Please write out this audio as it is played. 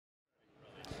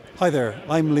Hi there,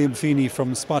 I'm Liam Feeney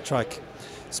from Spotrack.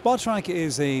 Spotrack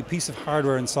is a piece of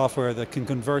hardware and software that can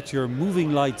convert your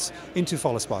moving lights into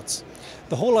follow spots.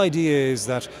 The whole idea is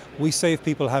that we save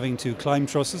people having to climb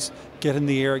trusses, get in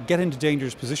the air, get into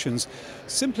dangerous positions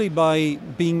simply by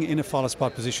being in a follow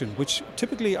spot position, which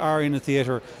typically are in a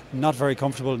theatre not very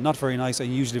comfortable, not very nice,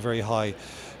 and usually very high.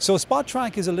 So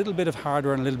Spotrack is a little bit of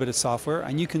hardware and a little bit of software,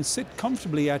 and you can sit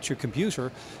comfortably at your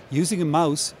computer. Using a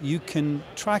mouse, you can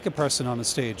track a person on a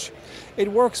stage. It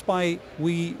works by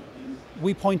we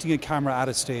pointing a camera at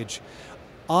a stage.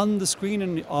 On the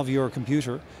screen of your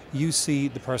computer, you see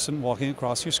the person walking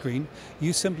across your screen.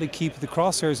 You simply keep the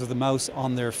crosshairs of the mouse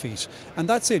on their feet. And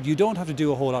that's it. You don't have to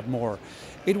do a whole lot more.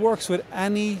 It works with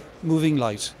any moving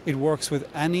light. It works with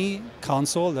any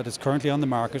console that is currently on the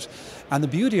market. And the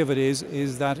beauty of it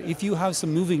is that if you have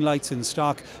some moving lights in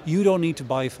stock, you don't need to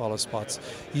buy follow spots.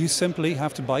 You simply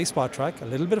have to buy Spotrack, a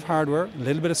little bit of hardware, a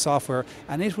little bit of software,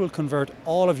 and it will convert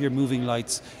all of your moving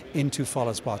lights into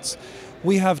follow spots.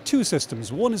 We have two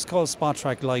systems. One is called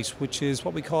Spotrack Lite, which is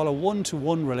what we call a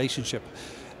one-to-one relationship.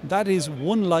 That is,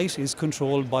 one light is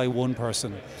controlled by one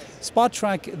person.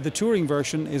 Spotrack, the touring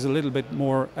version, is a little bit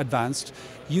more advanced.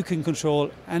 You can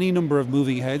control any number of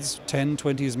moving heads, 10,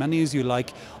 20, as many as you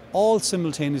like, all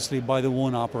simultaneously by the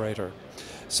one operator.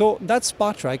 So that's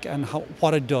Spotrack and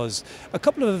what it does. A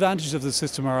couple of advantages of the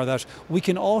system are that we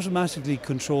can automatically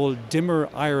control dimmer,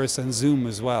 iris and zoom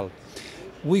as well.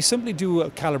 We simply do a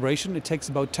calibration. It takes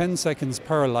about 10 seconds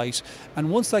per light,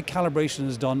 and once that calibration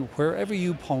is done, wherever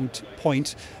you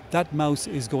point, that mouse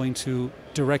is going to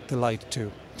direct the light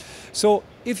to. So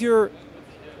if you're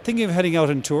thinking of heading out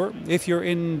on tour, if you're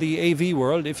in the AV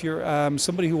world, if you're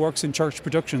somebody who works in church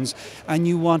productions and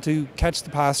you want to catch the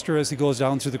pastor as he goes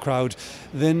down through the crowd,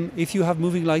 then if you have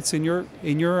moving lights in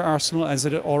your arsenal, as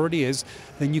it already is,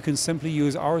 then you can simply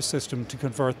use our system to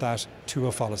convert that to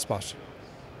a follow spot.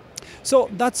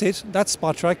 So that's it, that's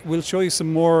Spotrack. We'll show you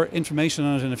some more information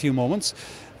on it in a few moments.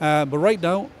 But right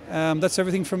now, that's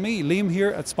everything from me, Liam here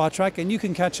at Spotrack, and you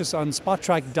can catch us on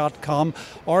spotrack.com,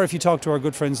 or if you talk to our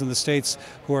good friends in the States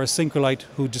who are Synchrolite,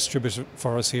 who distribute it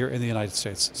for us here in the United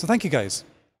States. So thank you guys.